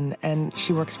prison, and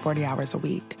she works 40 hours a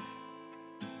week.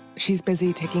 She's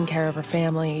busy taking care of her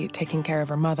family, taking care of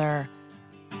her mother.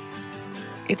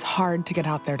 It's hard to get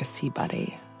out there to see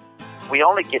Buddy. We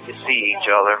only get to see each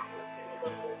other.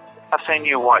 I've seen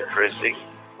you, what, Christy?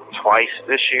 Twice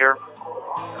this year?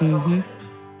 Mm-hmm.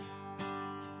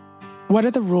 What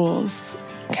are the rules?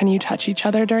 Can you touch each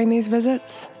other during these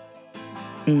visits?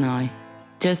 No.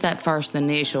 Just that first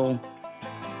initial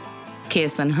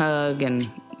kiss and hug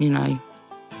and,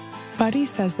 Buddy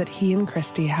says that he and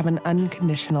Christy have an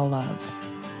unconditional love,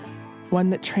 one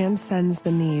that transcends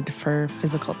the need for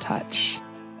physical touch.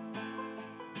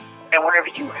 And whenever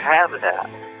you have that,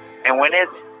 and when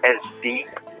it's as deep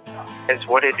as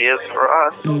what it is for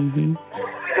us, mm-hmm.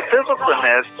 the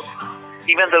physicalness,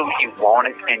 even though you want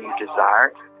it and you desire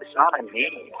it, it's not a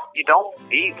need. You don't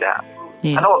need that.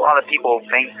 Yeah. I know a lot of people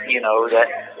think,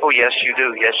 that, oh, yes, you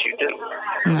do. Yes, you do.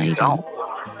 No, you don't.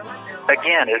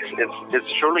 Again,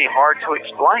 it's truly hard to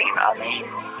explain. I mean,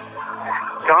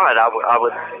 God, I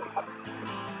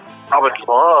would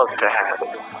love to have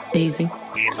it. Easy.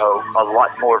 A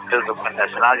lot more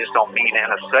physicalness, and I just don't mean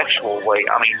in a sexual way.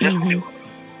 I mean, just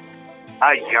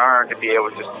I yearn to be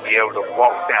able to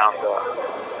walk down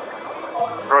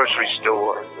the grocery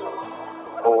store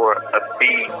or a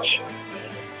beach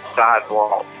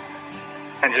sidewalk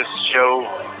and just show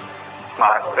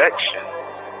my affection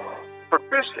for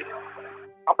Christy.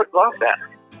 I would love that.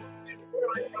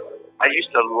 I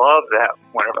used to love that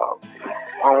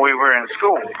when we were in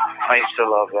school. I used to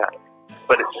love that.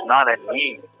 But it's not a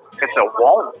need. It's a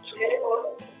want,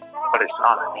 but it's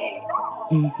not a need.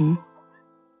 Mm-hmm.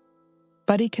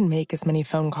 Buddy can make as many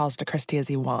phone calls to Christy as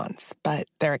he wants, but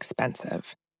they're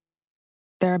expensive.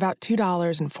 They're about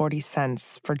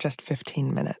 $2.40 for just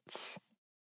 15 minutes.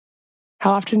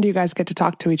 How often do you guys get to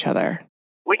talk to each other?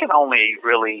 We can only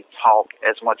really talk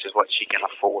as much as what she can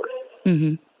afford.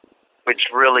 Mm-hmm. Which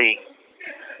really,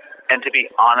 and to be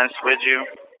honest with you,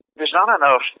 there's not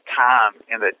enough time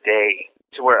in the day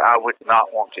to where I would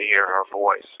not want to hear her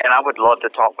voice. And I would love to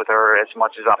talk with her as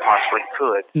much as I possibly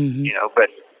could, but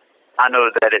I know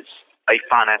that it's a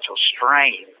financial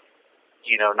strain,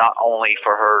 not only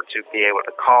for her to be able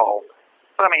to call,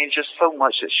 but I mean, just so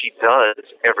much that she does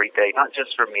every day, not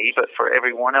just for me, but for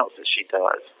everyone else that she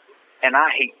does. And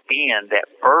I hate being that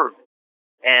burden.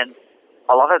 And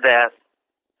a lot of that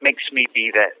makes me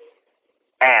be that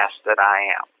ass that I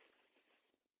am.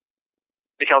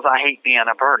 Because I hate being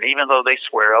a burden, even though they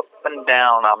swear up and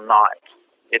down I'm not.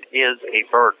 It is a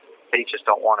burden. They just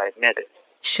don't want to admit it.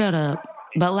 Shut up.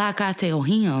 But like I tell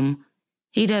him,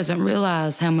 he doesn't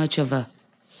realize how much of a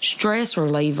stress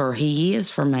reliever he is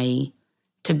for me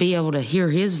to be able to hear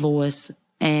his voice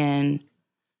and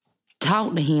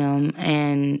talk to him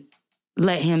and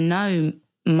let him know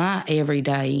my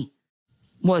everyday,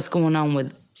 what's going on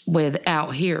with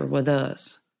out here with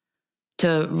us,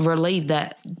 to relieve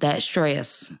that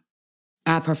stress.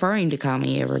 I prefer him to call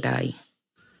me every day.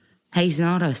 He's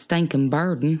not a stinking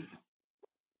burden.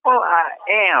 Well, I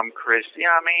am, Christy.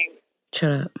 I mean...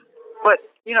 Shut up. But,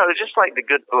 just like the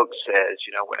good book says,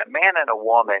 when a man and a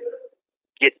woman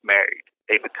get married,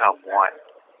 they become one.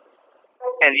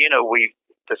 And, we've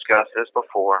discussed this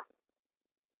before.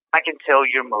 I can tell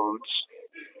your moods,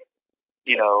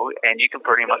 and you can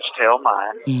pretty much tell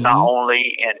mine, not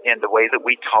only in the way that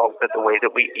we talk, but the way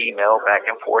that we email back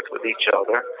and forth with each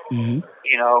other.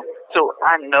 So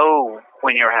I know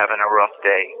when you're having a rough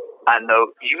day. I know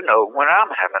when I'm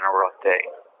having a rough day.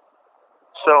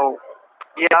 So,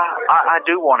 yeah, I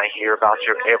do want to hear about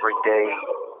your everyday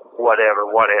whatever,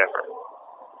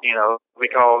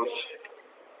 because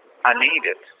I need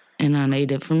it. And I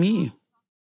need it from you.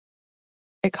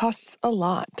 It costs a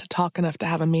lot to talk enough to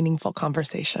have a meaningful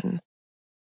conversation.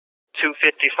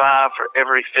 $2.55 for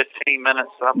every 15 minutes,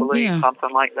 I believe,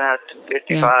 something like that.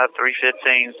 $2.55,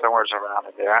 $3.15, somewhere around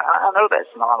there. I know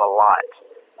that's not a lot.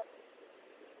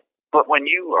 But when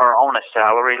you are on a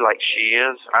salary like she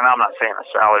is, and I'm not saying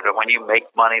a salary, but when you make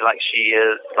money like she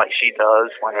does,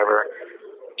 whenever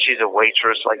she's a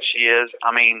waitress like she is,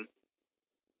 I mean,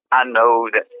 I know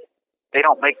that they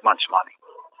don't make much money.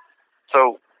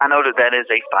 So I know that is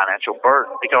a financial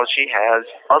burden because she has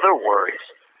other worries.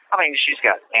 I mean, she's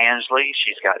got Ansley,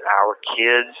 she's got our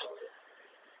kids.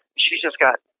 She's just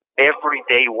got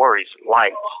everyday worries,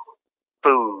 lights,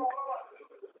 food,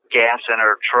 gas in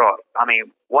her truck. I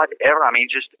mean, whatever. I mean,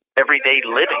 just everyday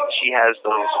living. She has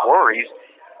those worries.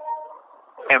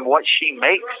 And what she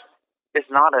makes is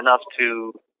not enough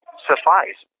to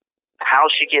suffice. How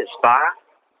she gets by,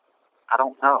 I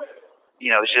don't know.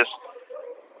 It's just,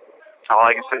 all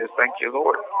I can say is thank you,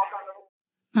 Lord.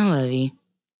 I love you.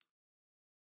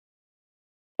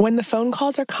 When the phone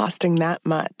calls are costing that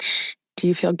much, do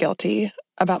you feel guilty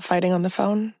about fighting on the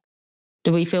phone?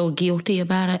 Do we feel guilty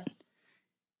about it?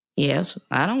 Yes,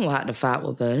 I don't like to fight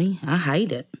with Buddy. I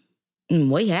hate it.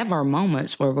 And we have our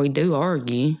moments where we do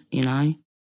argue,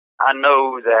 I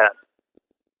know that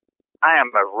I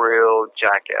am a real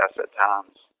jackass at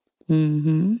times.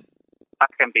 Mm-hmm. I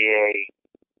can be a...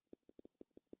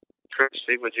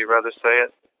 Christy, would you rather say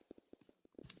it?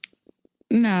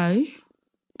 No.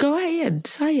 Go ahead.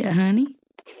 Say it, honey.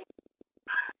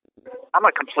 I'm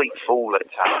a complete fool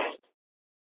at times.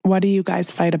 What do you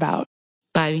guys fight about?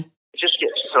 Baby. It just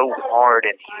gets so hard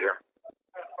in here.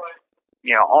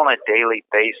 On a daily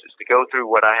basis to go through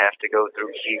what I have to go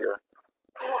through here.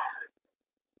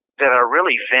 That I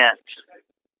really vent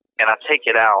and I take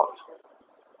it out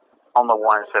on the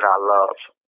ones that I love.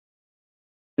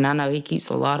 And I know he keeps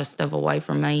a lot of stuff away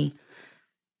from me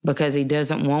because he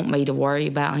doesn't want me to worry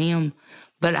about him.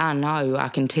 But I know I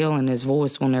can tell in his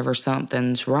voice whenever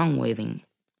something's wrong with him,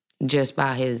 just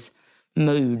by his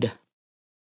mood.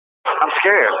 I'm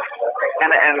scared.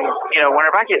 And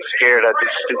whenever I get scared, I do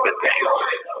stupid things.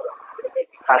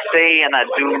 I say and I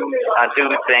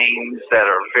do things that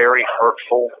are very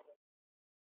hurtful.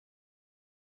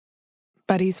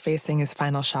 Buddy's facing his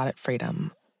final shot at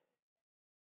freedom.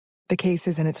 The case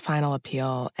is in its final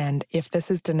appeal, and if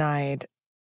this is denied,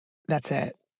 that's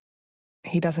it.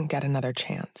 He doesn't get another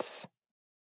chance.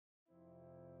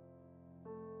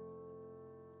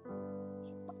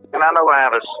 And I know I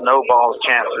have a snowball's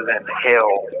chances in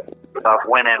hell of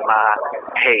winning my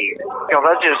case. Because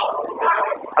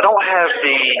I don't have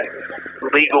the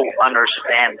legal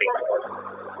understanding,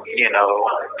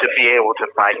 to be able to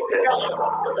fight this.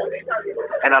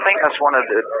 And I think that's one of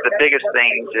the biggest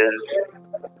things is,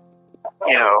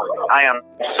 I am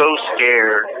so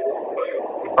scared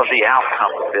of the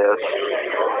outcome of this.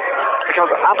 Because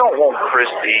I don't want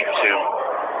Christy to...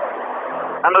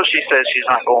 I know she says she's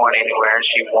not going anywhere and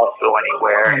she won't go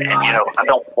anywhere. And, I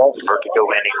don't want her to go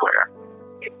anywhere.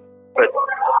 But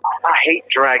I hate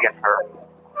dragging her.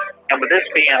 And with this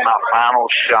being my final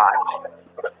shot,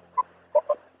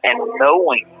 and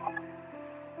knowing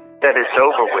that it's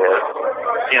over with,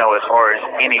 as far as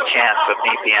any chance of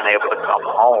me being able to come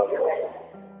home,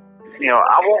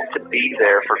 I want to be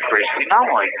there for Christy, not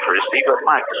only Christy, but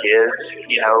my kids,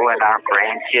 and our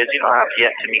grandkids. I've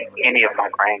yet to meet any of my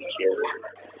grandkids.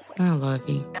 I love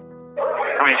you.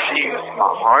 I mean, she's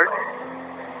my heart,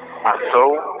 my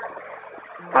soul,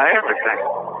 my everything.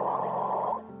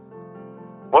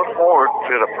 What more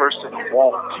could a person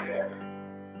want?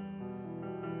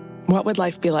 What would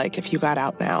life be like if you got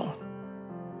out now?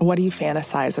 What do you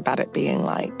fantasize about it being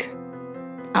like?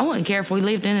 I wouldn't care if we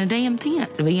lived in a damn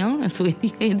tent, to be honest with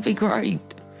you. It'd be great.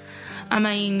 I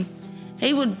mean,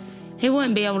 he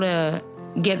wouldn't be able to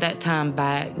get that time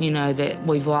back, that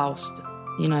we've lost,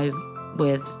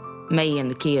 with me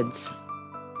and the kids.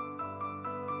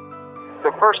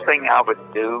 The first thing I would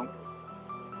do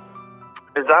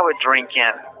is I would drink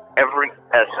in every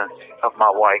essence of my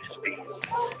wife's being.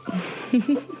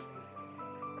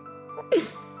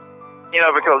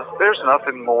 Because there's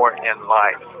nothing more in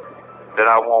life that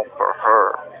I want for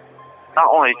her. Not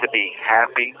only to be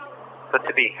happy, but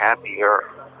to be happier.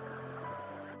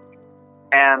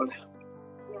 And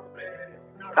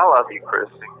I love you,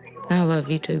 Christy. I love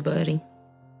you too, buddy.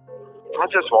 I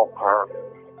just want her.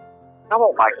 I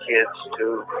want my kids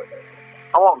too.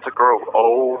 I want them to grow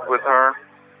old with her.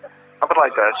 I would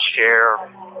like to share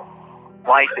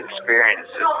life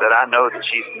experiences that I know that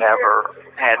she's never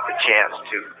had the chance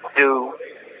to do.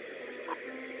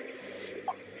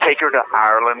 Take her to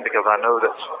Ireland because I know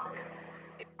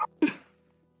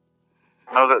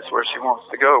that's where she wants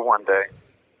to go one day.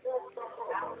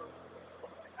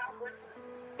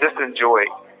 Just enjoy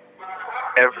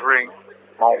every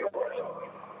moment,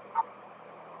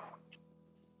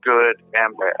 good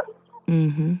and bad.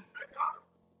 Mm-hmm.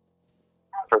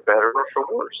 For better or for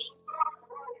worse.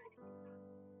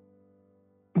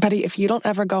 Buddy, if you don't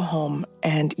ever go home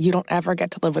and you don't ever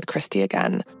get to live with Christy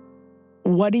again,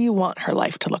 what do you want her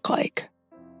life to look like?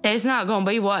 It's not going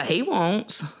to be what he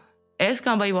wants. It's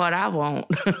going to be what I want.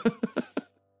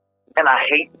 And I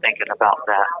hate thinking about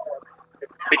that.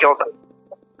 Because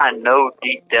I know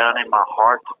deep down in my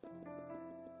heart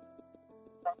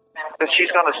that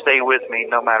she's going to stay with me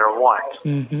no matter what.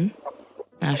 Mm-hmm.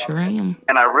 I sure am.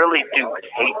 And I really do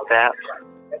hate that.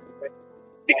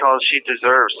 Because she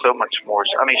deserves so much more.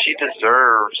 I mean, she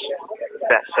deserves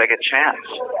that second chance.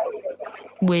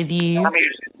 With you.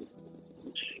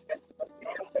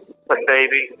 But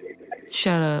baby.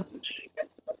 Shut up.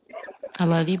 I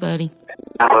love you, buddy.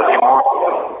 I love you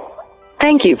more.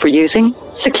 Thank you for using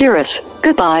Securus.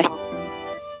 Goodbye.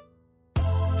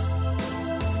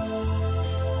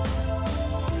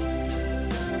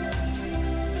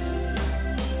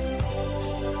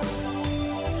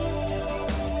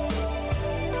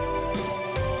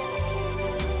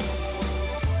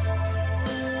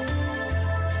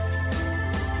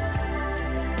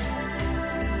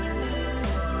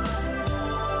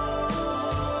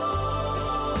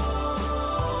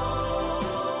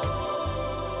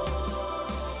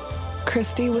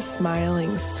 Christy was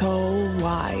smiling so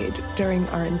wide during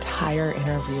our entire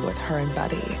interview with her and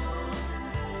Buddy.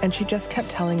 And she just kept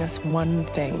telling us one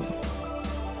thing.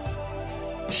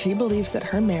 She believes that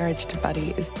her marriage to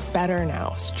Buddy is better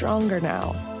now, stronger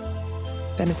now,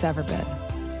 than it's ever been.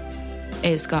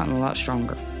 It's gotten a lot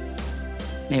stronger.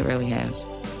 It really has.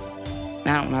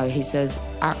 I don't know. He says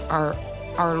our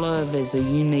love is a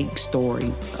unique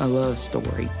story, a love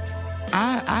story.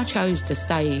 I chose to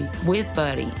stay with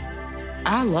Buddy.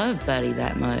 I love Buddy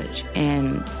that much,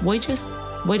 and we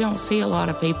don't see a lot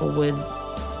of people with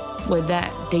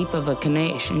that deep of a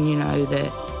connection, you know,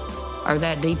 that or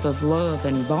that deep of love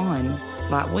and bond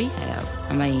like we have.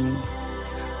 I mean,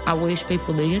 I wish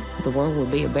people did. The world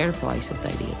would be a better place if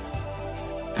they did.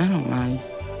 I don't know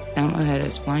how to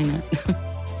explain it.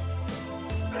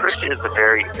 Christy is the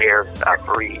very air that I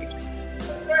breathe.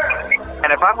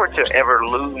 And if I were to ever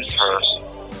lose her,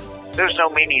 there's no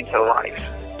meaning to life.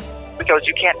 Because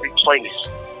you can't replace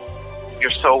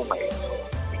your soulmate.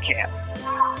 You can't.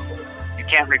 You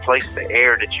can't replace the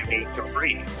air that you need to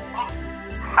breathe.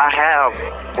 I have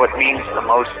what means the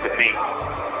most to me.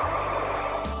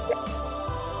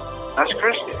 That's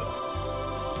Christy.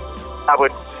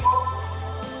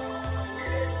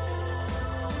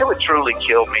 It would truly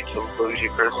kill me to lose you,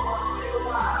 Christy.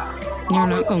 You're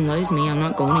not going to lose me. I'm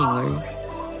not going anywhere,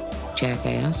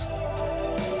 jackass.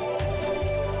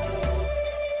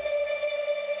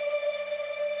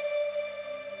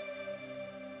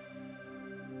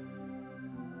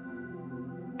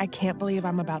 I can't believe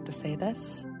I'm about to say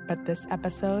this, but this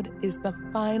episode is the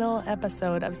final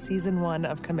episode of Season 1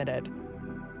 of Committed.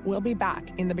 We'll be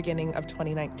back in the beginning of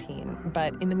 2019,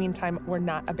 but in the meantime, we're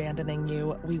not abandoning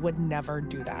you. We would never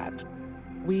do that.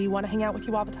 We want to hang out with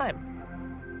you all the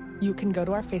time. You can go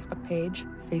to our Facebook page,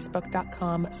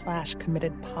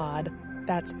 facebook.com/committedpod.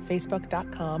 That's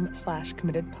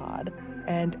facebook.com/committedpod.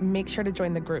 And make sure to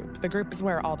join the group. The group is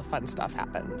where all the fun stuff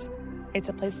happens. It's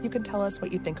a place you can tell us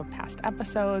what you think of past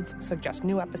episodes, suggest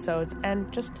new episodes, and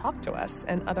just talk to us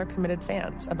and other Committed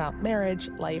fans about marriage,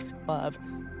 life, love,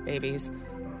 babies,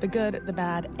 the good, the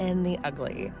bad, and the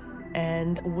ugly.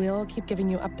 And we'll keep giving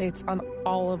you updates on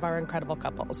all of our incredible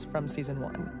couples from Season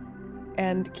 1.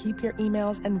 And keep your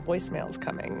emails and voicemails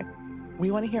coming. We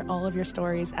want to hear all of your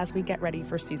stories as we get ready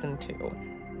for Season 2.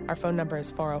 Our phone number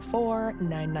is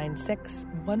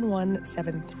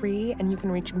 404-996-1173, and you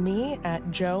can reach me at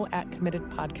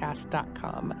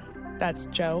joe@committedpodcast.com. That's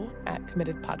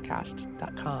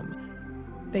joe@committedpodcast.com.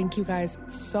 Thank you guys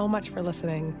so much for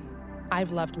listening.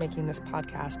 I've loved making this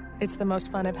podcast. It's the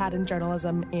most fun I've had in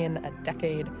journalism in a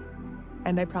decade.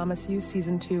 And I promise you,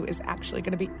 Season 2 is actually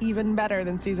going to be even better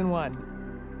than Season 1.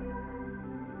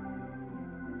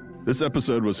 This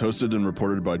episode was hosted and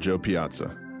reported by Joe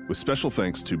Piazza, with special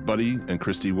thanks to Buddy and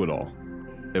Christy Woodall.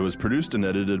 It was produced and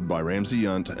edited by Ramsey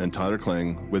Yunt and Tyler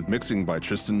Klang, with mixing by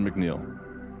Tristan McNeil.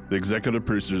 The executive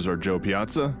producers are Joe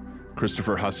Piazza,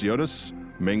 Christopher Hasiotis,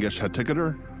 Mangesh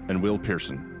Hatikater, and Will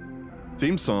Pearson.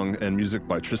 Theme song and music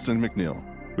by Tristan McNeil.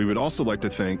 We would also like to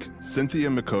thank Cynthia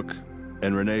McCook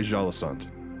and Renee Jalissant.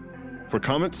 For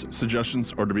comments,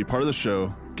 suggestions, or to be part of the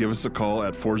show, give us a call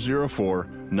at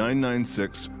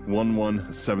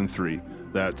 404-996-1173.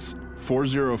 That's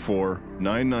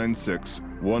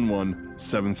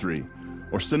 404-996-1173.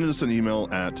 Or send us an email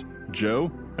at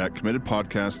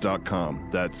joe@committedpodcast.com.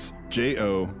 That's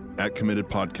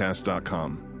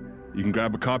JO@committedpodcast.com. You can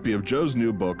grab a copy of Joe's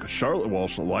new book, Charlotte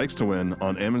Walsh Likes to Win,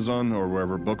 on Amazon or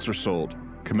wherever books are sold.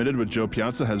 Committed with Joe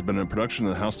Piazza has been a production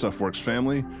of the How Stuff Works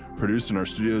family, produced in our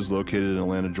studios located in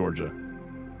Atlanta, Georgia.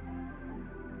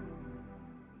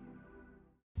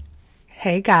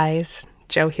 Hey guys,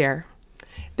 Joe here.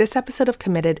 This episode of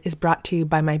Committed is brought to you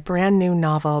by my brand new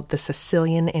novel, The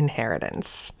Sicilian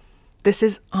Inheritance. This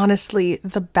is honestly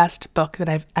the best book that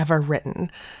I've ever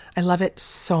written. I love it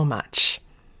so much.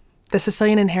 The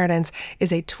Sicilian Inheritance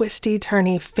is a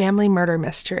twisty-turny family murder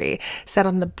mystery set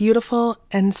on the beautiful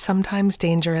and sometimes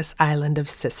dangerous island of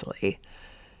Sicily.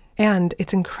 And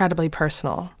it's incredibly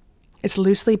personal. It's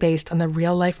loosely based on the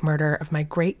real-life murder of my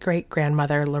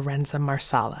great-great-grandmother, Lorenza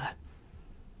Marsala.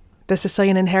 The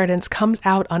Sicilian Inheritance comes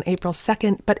out on April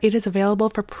 2nd, but it is available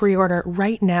for pre-order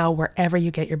right now wherever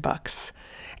you get your books.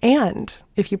 And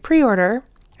if you pre-order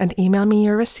and email me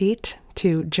your receipt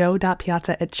to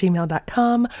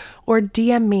joe.piazza@gmail.com or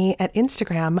DM me at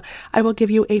Instagram, I will give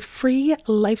you a free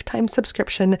lifetime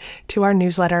subscription to our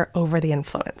newsletter, Over the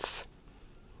Influence.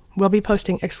 We'll be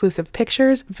posting exclusive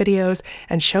pictures, videos,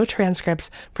 and show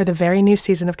transcripts for the very new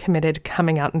season of Committed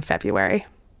coming out in February.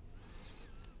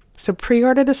 So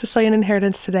pre-order The Sicilian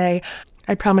Inheritance today.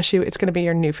 I promise you it's going to be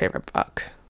your new favorite book.